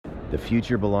The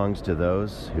future belongs to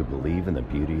those who believe in the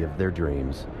beauty of their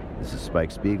dreams. This is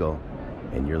Spike Spiegel,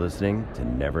 and you're listening to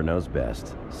Never Knows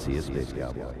Best. See you, Space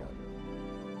Cowboy.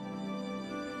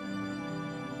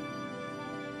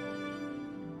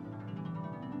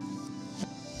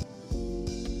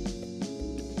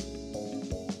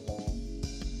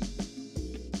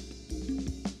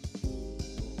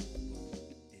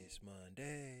 It's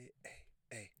Monday,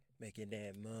 hey, making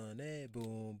that money,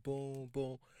 boom, boom,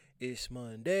 boom. It's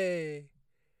Monday,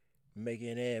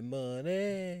 making that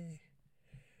money.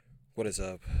 What is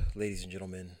up, ladies and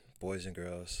gentlemen, boys and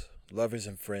girls, lovers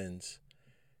and friends?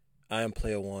 I am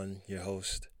Player One, your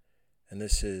host, and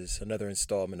this is another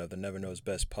installment of the Never Knows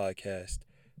Best podcast,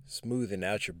 smoothing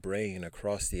out your brain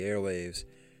across the airwaves.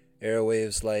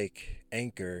 Airwaves like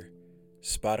Anchor,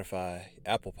 Spotify,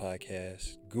 Apple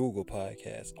Podcasts, Google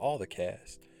Podcasts, all the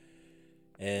cast.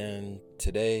 And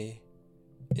today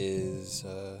is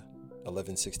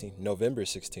November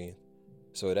 16th.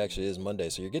 So it actually is Monday.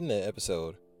 So you're getting the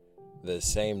episode the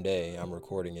same day I'm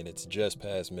recording it. It's just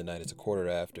past midnight. It's a quarter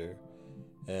after.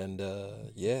 And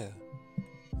yeah,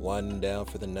 winding down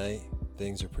for the night.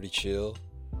 Things are pretty chill.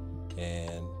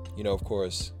 And, you know, of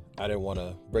course, I didn't want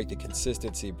to break the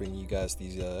consistency bringing you guys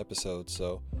these episodes.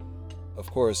 So, of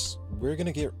course, we're going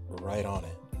to get right on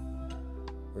it.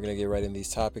 We're going to get right in these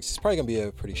topics. It's probably going to be a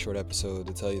pretty short episode,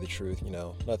 to tell you the truth. You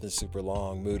know, nothing super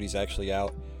long. Moody's actually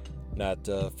out, not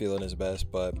feeling his best,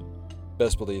 but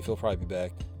best believe he'll probably be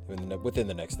back within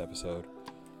the next episode.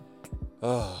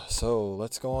 So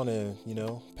let's go on and, you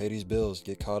know, pay these bills,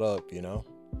 get caught up, you know.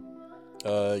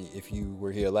 If you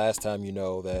were here last time, you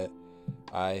know that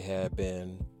I had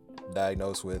been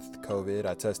diagnosed with COVID.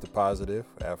 I tested positive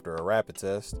after a rapid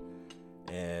test.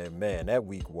 And man, that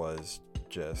week was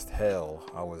just hell.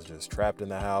 I was just trapped in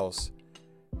the house.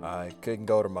 I couldn't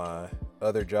go to my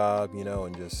other job, you know,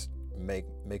 and just make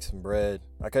some bread.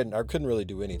 I couldn't really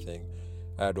do anything.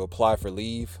 I had to apply for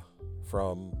leave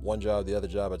from one job, the other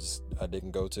job I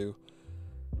didn't go to.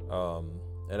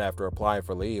 And after applying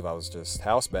for leave, I was just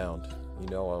housebound. You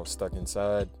know, I was stuck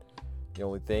inside. The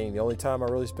only time I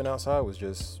really spent outside was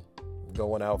just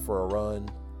going out for a run,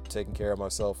 taking care of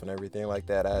myself and everything like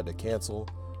that. I had to cancel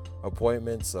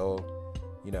appointments, so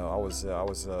you know, I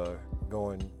was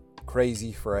going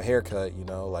crazy for a haircut, you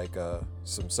know, like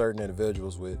some certain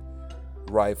individuals with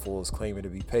rifles claiming to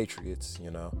be patriots, you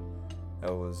know.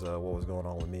 That was what was going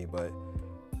on with me. But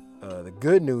the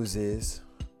good news is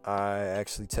I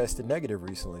actually tested negative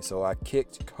recently, so I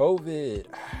kicked COVID.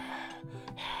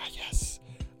 Yes,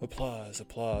 applause.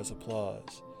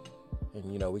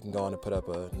 And you know, we can go on and put up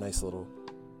a nice little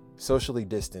socially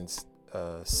distanced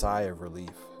sigh of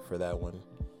relief for that one.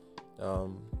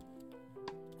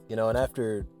 You know, and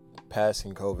after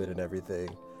passing COVID and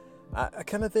everything, I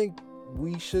kind of think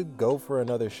we should go for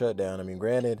another shutdown. I mean,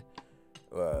 granted,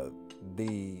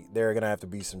 there are going to have to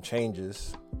be some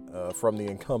changes from the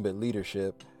incumbent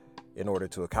leadership in order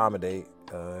to accommodate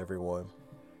everyone.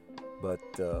 But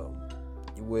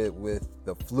with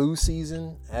the flu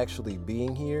season actually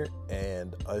being here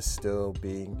and us still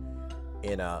being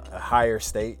in a higher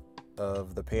state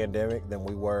of the pandemic than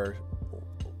we were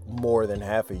more than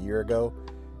half a year ago,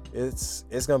 it's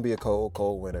going to be a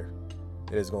cold winter.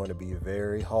 It is going to be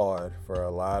very hard for a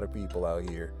lot of people out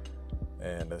here,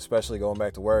 and especially going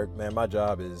back to work. Man, my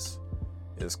job is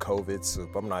COVID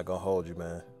soup. I'm not gonna hold you,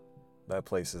 man. That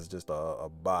place is just a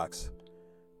box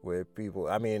with people.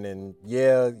 I mean, and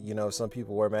yeah, you know, some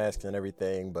people wear masks and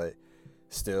everything, but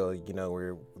still, you know,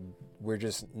 we're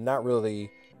just not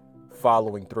really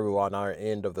following through on our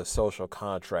end of the social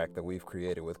contract that we've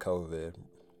created with COVID,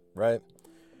 right?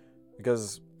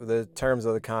 Because the terms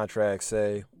of the contract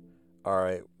say, all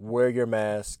right, wear your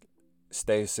mask,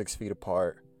 stay 6 feet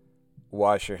apart,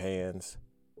 wash your hands,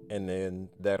 and then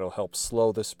that'll help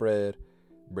slow the spread,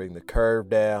 bring the curve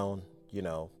down, you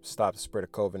know, stop the spread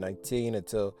of COVID-19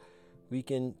 until we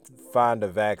can find a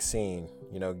vaccine,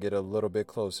 you know, get a little bit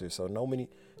closer. So no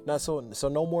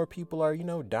more people are, you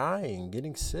know, dying,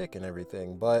 getting sick and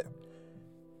everything, but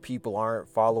people aren't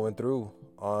following through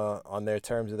on their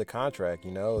terms of the contract.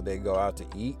 You know, they go out to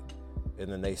eat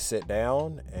and then they sit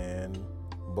down and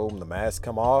boom, the masks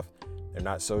come off. They're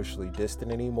not socially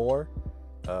distant anymore.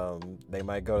 They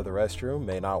might go to the restroom,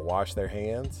 may not wash their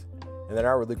hands, and they're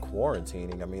not really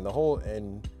quarantining. I mean,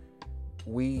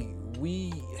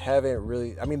 we haven't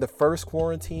really, I mean, the first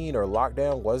quarantine or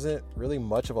lockdown wasn't really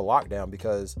much of a lockdown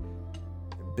because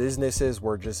businesses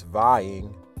were just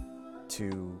vying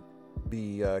to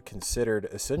be considered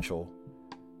essential.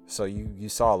 So you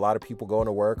saw a lot of people going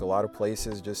to work, a lot of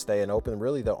places just staying open.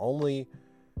 Really, the only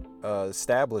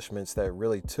establishments that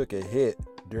really took a hit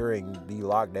during the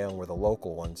lockdown were the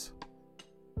local ones,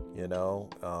 you know,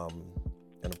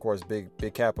 and of course,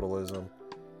 big capitalism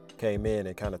came in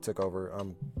and kind of took over.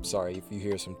 I'm sorry if you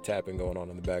hear some tapping going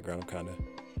on in the background. I'm kind of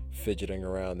fidgeting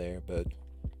around there, but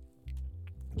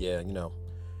yeah, you know,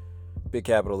 big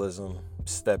capitalism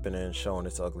stepping in, showing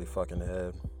its ugly fucking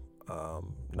head,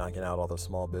 knocking out all the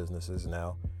small businesses.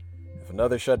 Now, if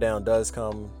another shutdown does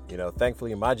come, you know,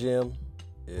 thankfully my gym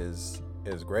is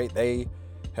great. They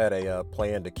had a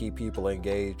plan to keep people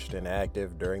engaged and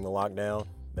active during the lockdown.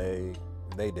 They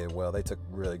did well. They took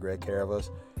really great care of us,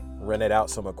 rented out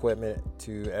some equipment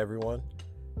to everyone,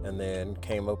 and then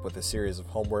came up with a series of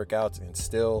home workouts and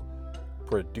still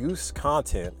produce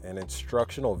content and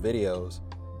instructional videos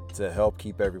to help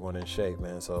keep everyone in shape,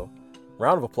 man. So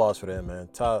round of applause for them, man.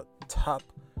 Top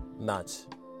notch.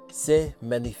 C'est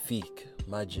magnifique,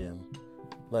 my gym,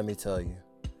 let me tell you.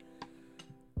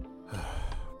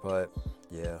 But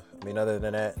yeah, I mean, other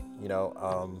than that, you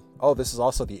know, this is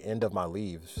also the end of my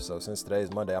leave. So since today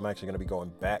is Monday, I'm actually going to be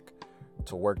going back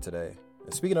to work today.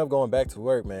 And speaking of going back to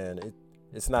work, man,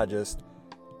 it's not just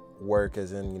work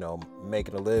as in, you know,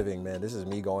 making a living, man. This is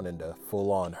me going into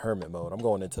full-on hermit mode. I'm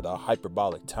going into the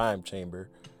hyperbolic time chamber.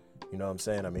 You know what I'm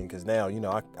saying? I mean, because now, you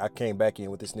know, I came back in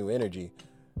with this new energy.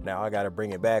 Now I got to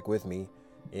bring it back with me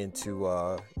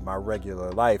into my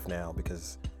regular life now,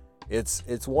 because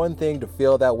it's one thing to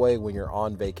feel that way when you're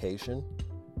on vacation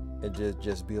and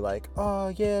just be like, oh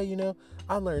yeah, you know,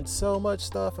 I learned so much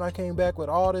stuff and I came back with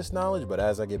all this knowledge. But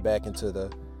as I get back into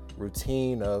the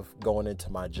routine of going into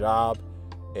my job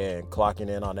and clocking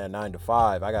in on that 9 to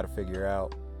 5, I got to figure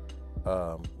out,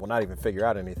 not even figure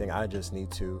out anything. I just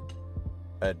need to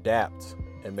adapt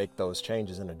and make those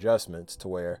changes and adjustments to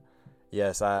where,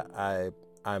 yes, I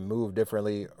move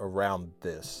differently around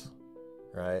this,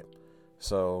 right?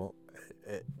 So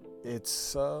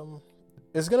it's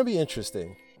gonna be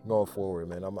interesting going forward,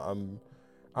 man.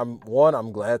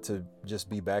 I'm glad to just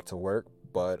be back to work,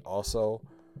 but also,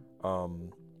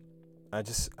 I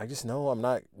just know I'm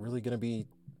not really gonna be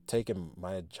taking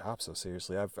my job so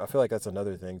seriously. I feel like that's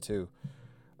another thing too.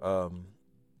 I'm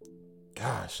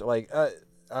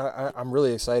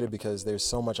really excited because there's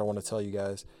so much I want to tell you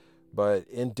guys, but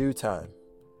in due time,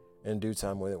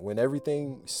 when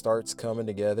everything starts coming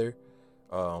together,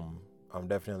 I'm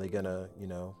definitely gonna, you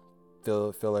know,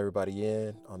 fill everybody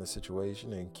in on the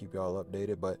situation and keep y'all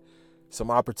updated. But some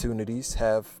opportunities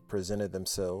have presented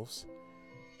themselves,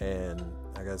 and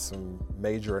I got some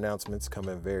major announcements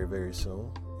coming very, very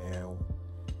soon. And,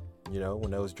 you know,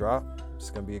 when those drop, it's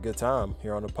gonna be a good time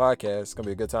here on the podcast. It's gonna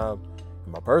be a good time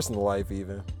in my personal life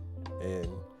even. And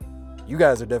you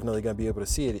guys are definitely gonna be able to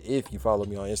see it if you follow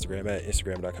me on Instagram at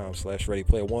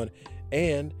instagram.com/readyplayer1.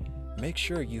 And make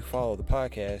sure you follow the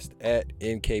podcast at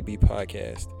NKB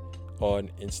Podcast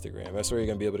on Instagram. That's where you're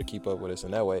going to be able to keep up with us.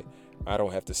 And that way, I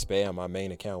don't have to spam my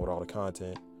main account with all the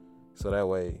content. So that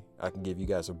way, I can give you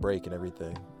guys a break and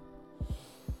everything.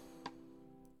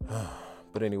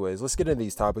 But anyways, let's get into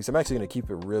these topics. I'm actually going to keep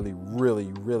it really,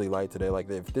 really, really light today. Like,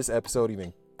 if this episode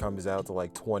even comes out to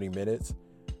like 20 minutes,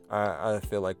 I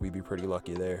feel like we'd be pretty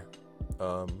lucky there.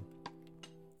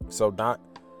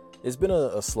 It's been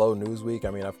a slow news week.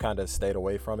 I mean, I've kind of stayed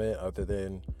away from it other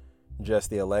than just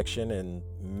the election. And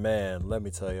man, let me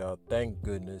tell y'all, thank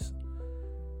goodness.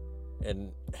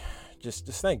 And just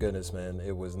thank goodness, man,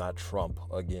 it was not Trump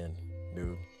again,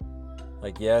 dude.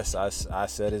 Like, yes, I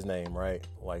said his name, right?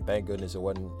 Like, thank goodness it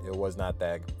was not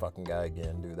that fucking guy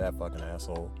again, dude. That fucking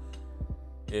asshole.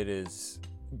 It is,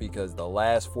 because the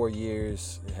last 4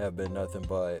 years have been nothing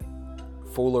but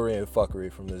foolery and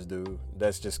fuckery from this dude.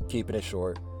 That's just keeping it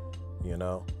short. You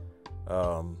know,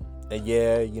 and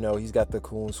yeah, you know, he's got the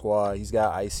Coon Squad, he's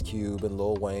got Ice Cube and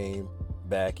Lil Wayne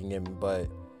backing him, but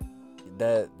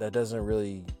that doesn't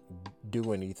really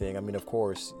do anything. I mean, of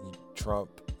course,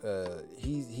 Trump,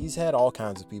 he's had all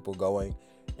kinds of people going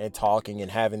and talking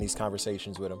and having these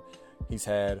conversations with him. He's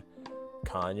had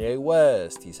Kanye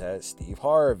West, he's had Steve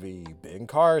Harvey, Ben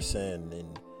Carson,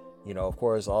 and, you know, of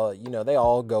course, they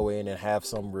all go in and have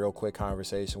some real quick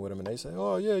conversation with him, and they say,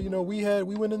 oh yeah, you know, we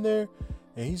went in there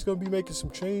and he's going to be making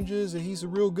some changes and he's a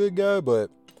real good guy.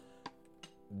 But,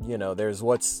 you know, there's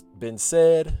what's been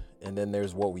said and then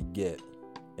there's what we get.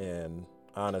 And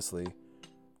honestly,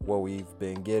 what we've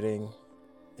been getting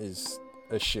is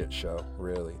a shit show,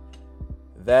 really.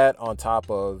 That on top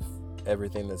of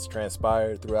everything that's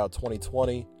transpired throughout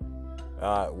 2020,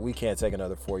 we can't take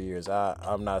another 4 years.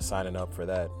 I'm not signing up for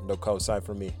that. No cosign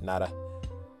for me, nada.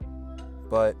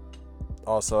 But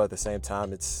also at the same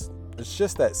time, it's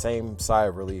just that same sigh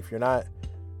of relief. You're not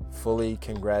fully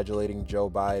congratulating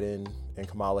Joe Biden and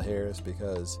Kamala Harris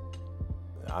because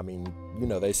I mean,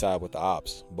 they side with the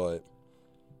ops, but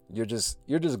you're just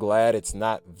glad it's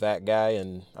not that guy.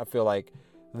 And I feel like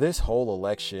this whole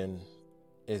election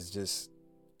is just,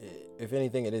 if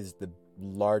anything, it is the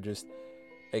largest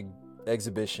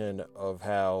exhibition of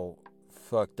how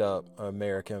fucked up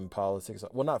American politics.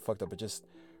 Well, not fucked up, but just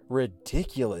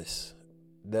ridiculous.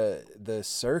 The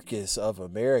circus of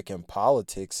American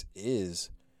politics is,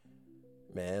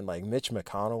 man. Like, Mitch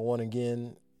McConnell won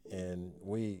again, and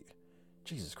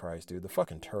Jesus Christ, dude, the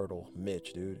fucking turtle,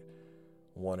 Mitch, dude,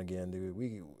 won again,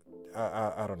 dude.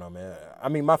 I don't know, man. I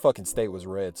mean, my fucking state was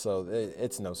red, so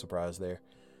it's no surprise there.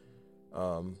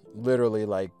 Literally,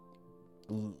 like,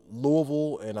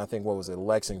 Louisville and I think, what was it,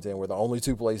 Lexington, were the only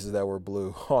two places that were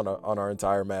blue on our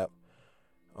entire map.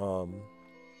 I'm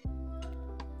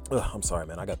sorry,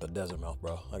 man. I got the desert mouth,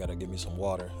 bro. I gotta give me some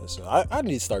water. I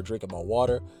need to start drinking my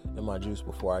water and my juice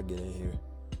before I get in here,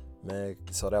 man.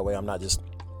 So that way I'm not just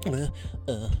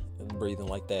breathing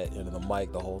like that into the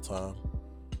mic the whole time.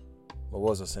 What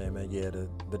was I saying, man? Yeah,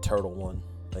 the turtle one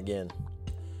again.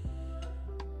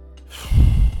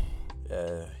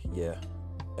 Yeah.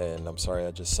 And I'm sorry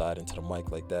I just sighed into the mic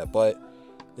like that, but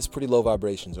it's pretty low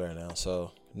vibrations right now,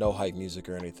 so no hype music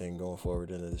or anything going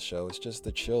forward into the show. It's just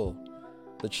the chill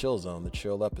zone, the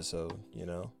chill episode,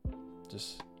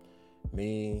 just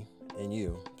me and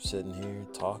you sitting here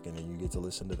talking, and you get to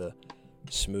listen to the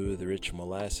smooth, rich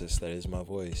molasses that is my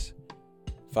voice.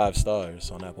 5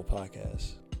 stars on Apple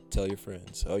Podcasts. Tell your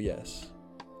friends. Oh yes.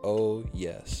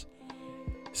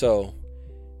 So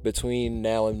between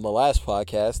now and the last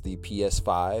podcast, the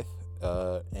PS5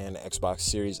 and Xbox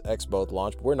Series X both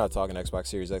launched. But we're not talking Xbox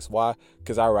Series X. Why?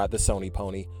 Because I ride the Sony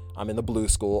pony. I'm in the blue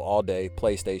school all day.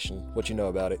 PlayStation. What you know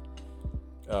about it?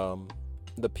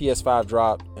 The PS5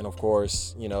 dropped, and of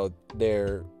course,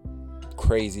 they're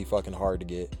crazy fucking hard to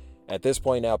get. At this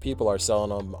point now, people are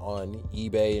selling them on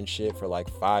eBay and shit for like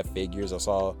 5 figures. I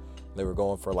saw they were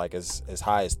going for like as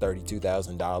high as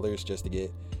 $32,000 just to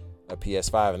get a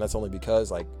PS5, and that's only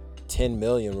because like 10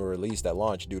 million were released at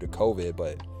launch due to COVID.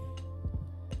 But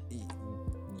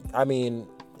I mean,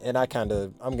 and I'm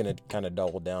gonna kind of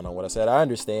double down on what I said. I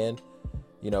understand,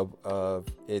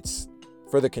 it's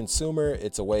for the consumer,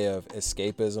 it's a way of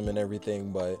escapism and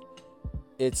everything, but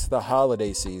it's the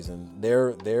holiday season.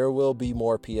 There will be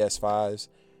more PS5s,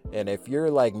 and if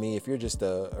you're like me, if you're just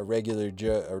a regular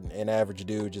or an average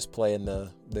dude just playing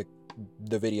the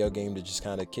video game to just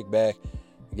kind of kick back,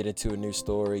 get into a new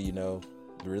story,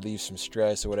 relieve some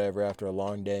stress or whatever after a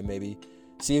long day, maybe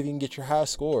see if you can get your high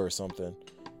score or something,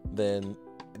 then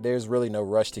there's really no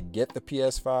rush to get the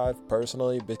PS5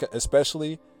 personally, because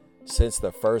especially since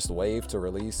the first wave to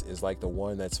release is like the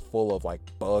one that's full of like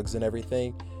bugs and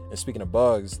everything. And speaking of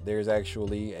bugs, there's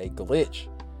actually a glitch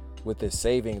with this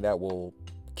saving that will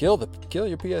kill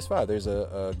your PS5. There's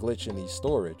a glitch in the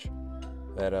storage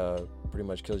that pretty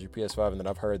much kills your PS5. And then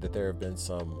I've heard that there have been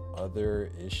some other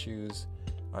issues.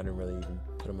 I didn't really even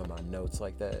put them in my notes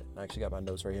like that. I actually got my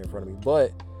notes right here in front of me.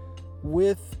 But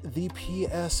with the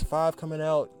PS5 coming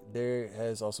out, there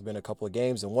has also been a couple of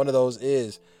games, and one of those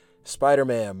is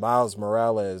Spider-Man Miles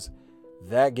Morales.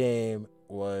 That game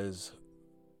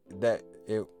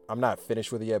I'm not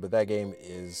finished with it yet, but that game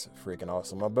is freaking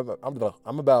awesome.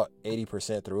 I'm about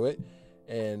 80% through it,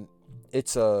 and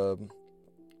it's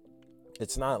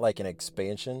not like an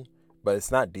expansion, but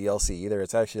it's not DLC either.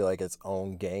 It's actually like its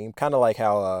own game, kind of like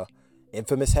how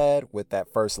Infamous had with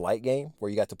that first Light game,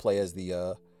 where you got to play as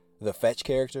the Fetch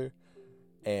character.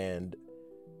 And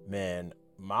man,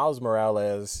 Miles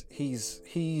Morales, he's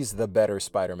the better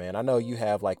Spider-Man. I know you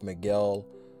have like Miguel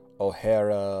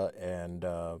O'Hara and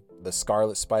the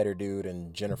Scarlet Spider dude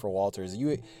and Jennifer Walters.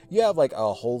 You have like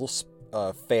a whole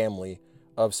family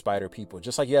of Spider people,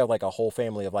 just like you have like a whole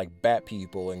family of like Bat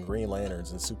people and Green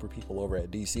Lanterns and Super people over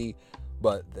at DC.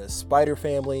 But the Spider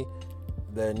family,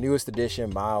 the newest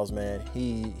edition, Miles, man,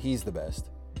 he's the best.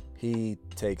 He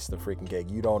takes the freaking cake.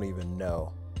 You don't even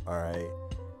know. All right.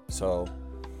 So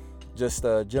just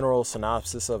a general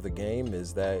synopsis of the game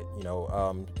is that,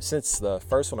 since the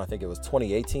first one, I think it was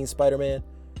 2018 Spider-Man,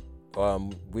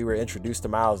 we were introduced to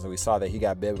Miles and we saw that he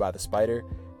got bit by the spider.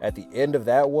 At the end of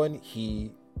that one,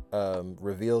 he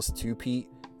reveals to Pete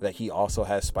that he also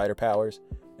has spider powers.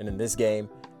 And in this game,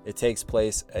 it takes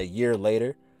place a year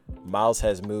later. Miles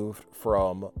has moved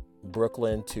from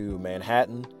Brooklyn to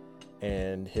Manhattan,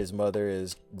 and his mother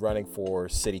is running for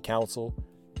city council,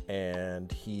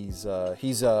 and he's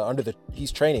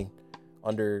training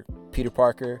under Peter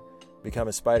Parker,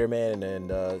 becoming Spider-Man,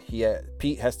 and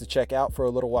Pete has to check out for a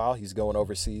little while. He's going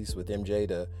overseas with MJ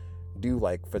to do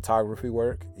like photography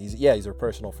work. He's a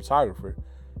personal photographer,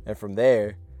 and from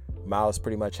there, Miles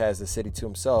pretty much has the city to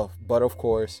himself. But of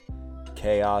course,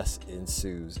 chaos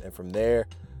ensues. And from there,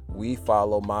 we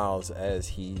follow Miles as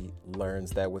he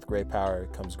learns that with great power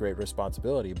comes great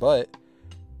responsibility. But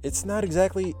it's not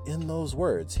exactly in those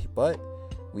words. But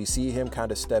we see him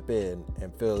kind of step in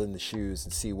and fill in the shoes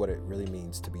and see what it really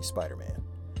means to be Spider-Man.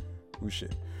 Ooh,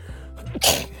 shit.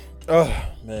 Oh,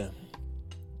 man.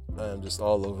 I'm just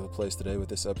all over the place today with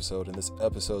this episode, and this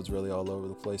episode's really all over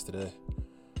the place today.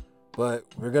 But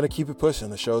we're going to keep it pushing.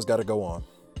 The show's got to go on.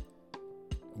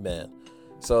 Man.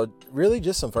 So really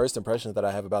just some first impressions that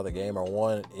I have about the game are,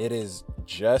 one, it is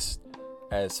just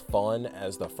as fun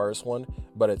as the first one,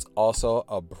 but it's also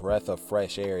a breath of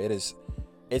fresh air.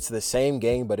 It's the same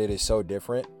game, but it is so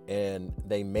different, and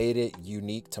they made it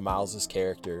unique to Miles's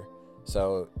character.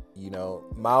 So,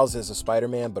 Miles is a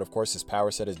Spider-Man, but of course his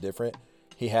power set is different.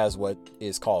 He has what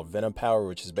is called Venom power,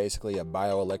 which is basically a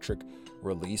bioelectric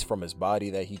release from his body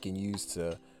that he can use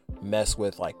to mess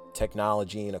with like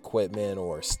technology and equipment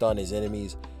or stun his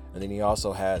enemies. And then he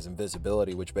also has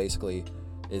invisibility, which basically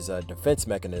is a defense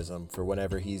mechanism for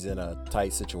whenever he's in a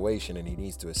tight situation and he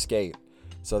needs to escape.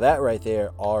 So that right there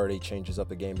already changes up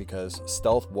the game, because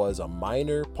stealth was a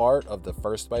minor part of the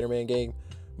first Spider-Man game,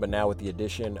 but now with the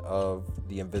addition of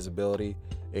the invisibility,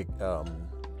 it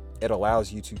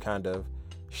allows you to kind of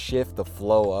shift the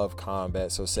flow of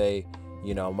combat. So say,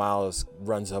 Miles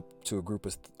runs up to a group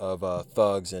of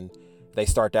thugs and they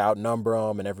start to outnumber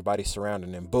them and everybody's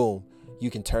surrounding them. Boom,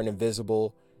 you can turn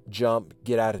invisible, jump,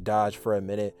 get out of dodge for a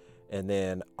minute, and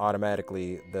then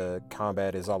automatically the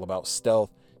combat is all about stealth,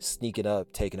 sneaking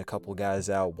up, taking a couple guys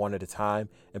out one at a time,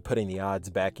 and putting the odds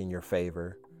back in your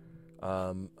favor.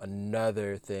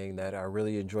 Another thing that I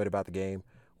really enjoyed about the game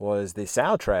was the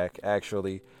soundtrack,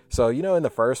 actually. So, in the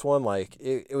first one, like,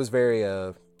 it was very,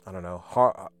 I don't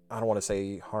want to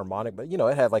say harmonic, but,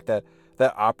 it had like that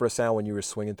opera sound when you were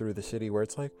swinging through the city where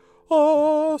it's like,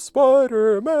 oh,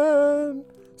 Spider-Man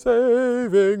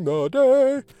saving the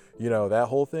day, that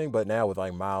whole thing. But now with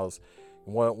like Miles,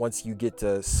 once you get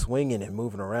to swinging and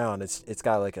moving around, it's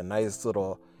got like a nice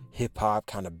little hip hop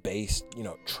kind of bass,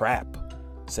 trap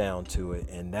sound to it,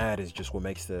 and that is just what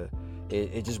makes it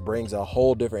just brings a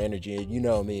whole different energy. And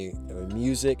me,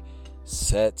 music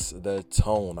sets the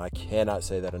tone. I cannot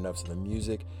say that enough. So the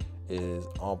music is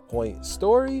on point.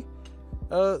 Story's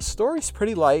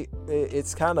pretty light.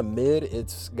 It's kind of mid.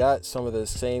 It's got some of the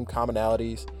same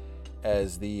commonalities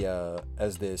as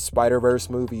the Spider-Verse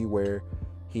movie, where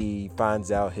he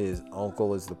finds out his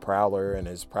uncle is the Prowler, and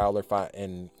his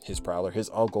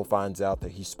uncle finds out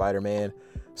that he's Spider-Man,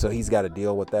 so he's got to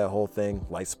deal with that whole thing.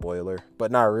 Light spoiler, but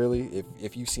not really.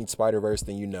 If you've seen Spider-Verse,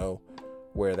 then you know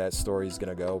where that story is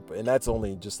gonna go, and that's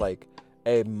only just like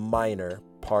a minor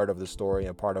part of the story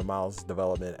and part of Miles'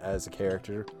 development as a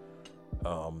character,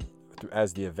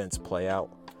 as the events play out.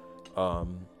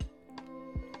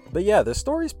 But yeah, the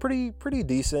story's pretty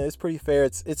decent. It's pretty fair.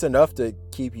 It's enough to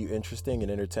keep you interesting and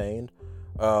entertained.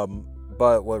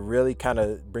 But what really kind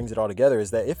of brings it all together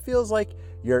is that it feels like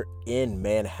you're in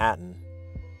Manhattan.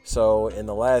 So in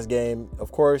the last game,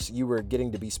 of course, you were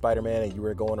getting to be Spider-Man and you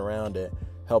were going around and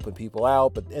helping people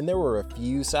out. And there were a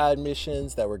few side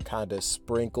missions that were kind of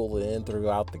sprinkled in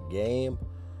throughout the game.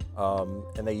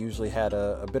 And they usually had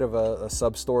a bit of a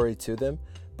sub-story to them.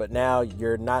 But now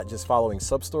you're not just following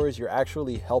sub-stories, you're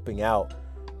actually helping out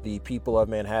the people of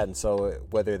Manhattan. So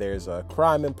whether there's a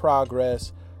crime in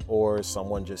progress, or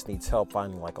someone just needs help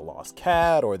finding like a lost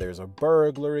cat, or there's a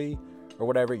burglary or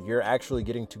whatever, you're actually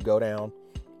getting to go down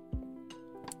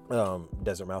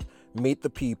Desert Mouth, meet the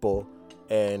people,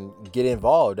 and get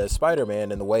involved as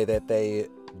Spider-Man in the way that they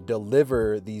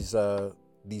deliver these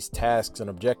tasks and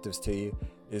objectives to you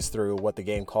is through what the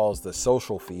game calls the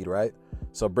social feed, right?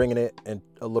 So bringing it in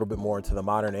a little bit more into the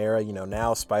modern era,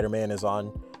 now Spider-Man is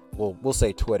on, we'll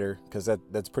say Twitter, because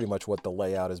that's pretty much what the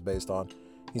layout is based on.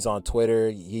 He's on Twitter.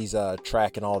 He's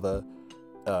tracking all the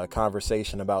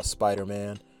conversation about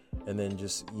Spider-Man, and then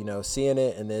just seeing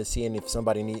it, and then seeing if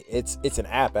somebody needs. It's an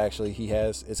app actually.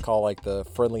 It's called like the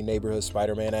Friendly Neighborhood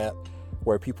Spider-Man app,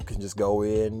 where people can just go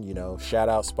in, shout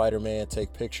out Spider-Man,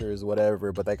 take pictures,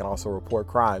 whatever, but they can also report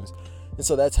crimes, and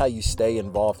so that's how you stay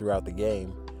involved throughout the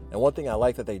game. And one thing I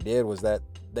like that they did was that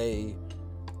they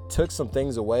took some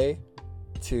things away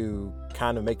to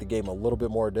kind of make the game a little bit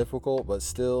more difficult, but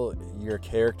still your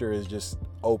character is just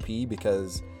OP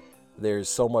because there's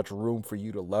so much room for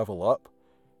you to level up,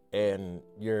 and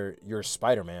you're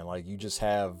Spider-Man. Like, you just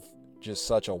have just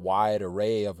such a wide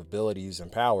array of abilities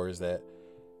and powers that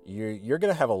you're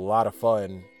gonna have a lot of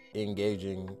fun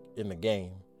engaging in the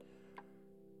game.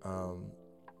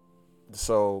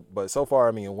 So far,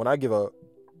 I mean, when I give a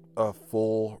a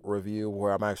full review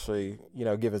where I'm actually,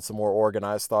 giving some more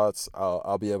organized thoughts,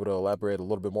 I'll be able to elaborate a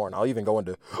little bit more, and I'll even go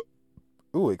into,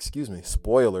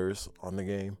 spoilers on the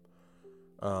game.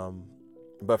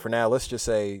 But for now, let's just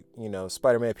say,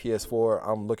 Spider-Man PS4.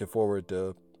 I'm looking forward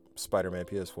to Spider-Man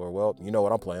PS4. Well, you know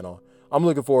what I'm playing on. I'm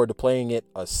looking forward to playing it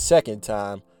a second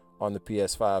time on the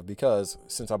PS5 because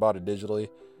since I bought it digitally,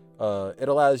 it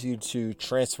allows you to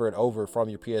transfer it over from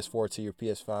your PS4 to your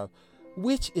PS5,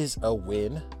 which is a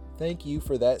win. Thank you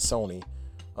for that, Sony.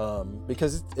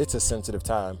 Because it's a sensitive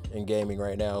time in gaming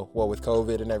right now. Well, with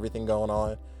COVID and everything going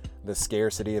on, the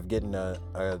scarcity of getting a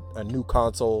new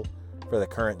console for the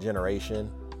current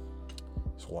generation,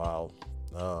 it's wild.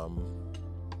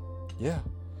 Yeah.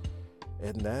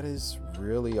 And that is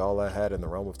really all I had in the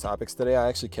realm of topics today. I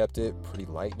actually kept it pretty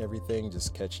light and everything,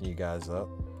 just catching you guys up.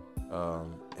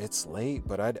 It's late,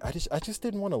 but I just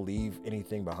didn't want to leave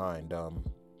anything behind.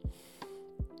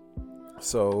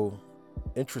 So,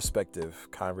 introspective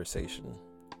conversation.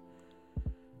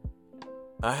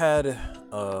 I had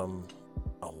a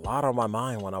lot on my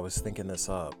mind when I was thinking this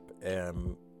up,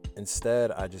 and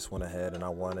instead I just went ahead and I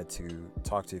wanted to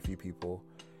talk to a few people.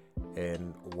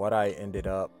 And what I ended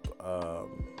up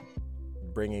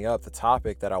bringing up, the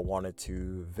topic that I wanted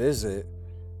to visit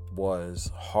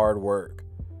was hard work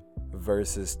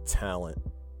versus talent.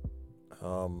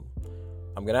 I'm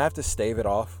gonna have to stave it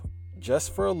off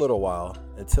just for a little while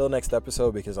until next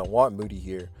episode because I want Moody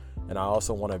here, and I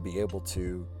also want to be able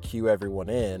to cue everyone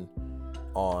in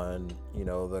on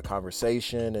the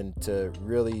conversation and to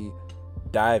really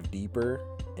dive deeper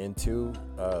into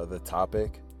the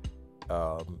topic,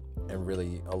 and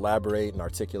really elaborate and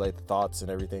articulate the thoughts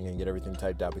and everything and get everything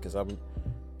typed out, because I'm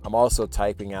also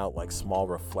typing out like small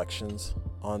reflections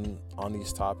on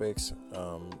these topics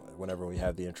whenever we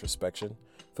have the introspection.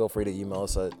 Feel free to email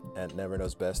us at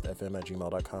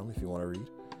neverknowsbestfm@gmail.com if you want to read.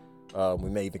 We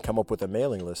may even come up with a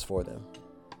mailing list for them.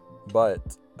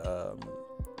 But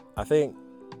I think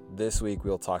this week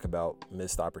we'll talk about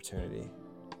missed opportunity.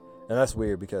 And that's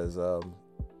weird because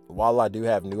while I do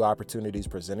have new opportunities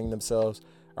presenting themselves,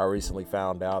 I recently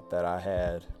found out that I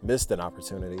had missed an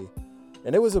opportunity.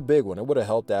 And it was a big one. It would have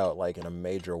helped out like in a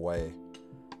major way.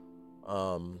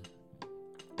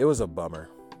 It was a bummer,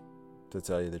 to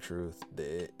tell you the truth.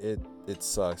 It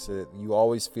sucks. You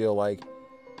always feel like,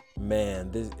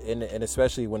 man, this, and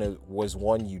especially when it was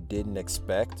one you didn't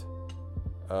expect,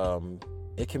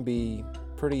 it can be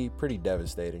pretty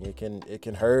devastating. It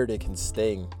can hurt, it can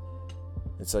sting.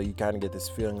 And so you kind of get this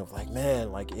feeling of like,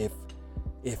 man, like if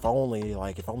only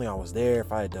I was there,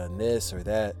 if I had done this or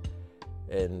that.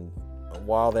 And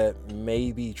while that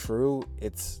may be true,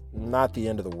 it's not the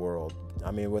end of the world.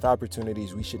 I mean, with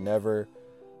opportunities, we should never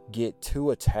get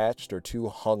too attached or too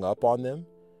hung up on them.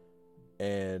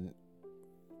 And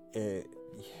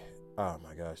oh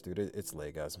my gosh, dude, it's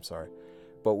late, guys. I'm sorry.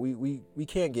 But we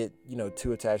can't get,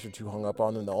 too attached or too hung up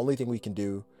on them. The only thing we can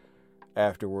do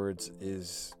afterwards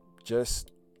is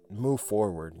just move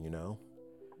forward,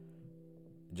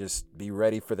 Just be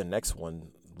ready for the next one.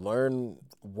 Learn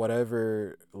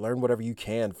whatever you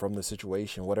can from the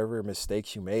situation. Whatever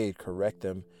mistakes you made, correct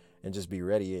them, and just be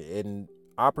ready. And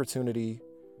opportunity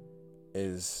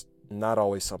is not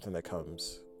always something that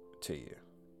comes to you.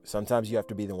 Sometimes you have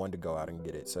to be the one to go out and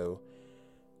get it. So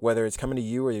whether it's coming to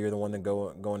you or you're the one that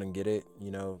going and get it,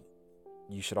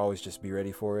 you should always just be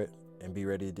ready for it and be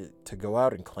ready to go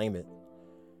out and claim it.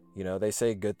 They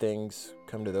say good things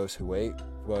come to those who wait,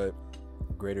 but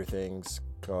greater things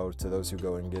go to those who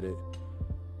go and get it.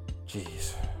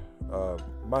 Jeez.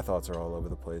 My thoughts are all over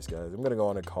the place, guys. I'm going to go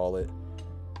on and call it.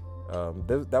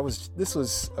 This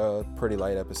was a pretty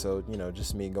light episode,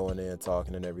 just me going in,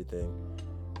 talking and everything.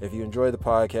 If you enjoy the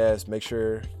podcast, make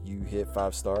sure you hit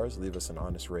 5 stars, leave us an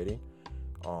honest rating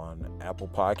on Apple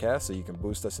Podcasts so you can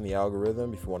boost us in the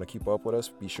algorithm. If you want to keep up with us,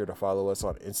 be sure to follow us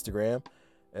on Instagram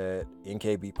at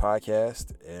NKB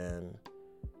Podcast. And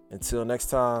until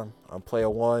next time, I'm Player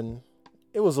One.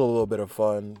 It was a little bit of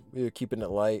fun. We were keeping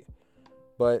it light.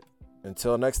 But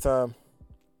until next time,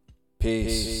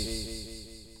 peace.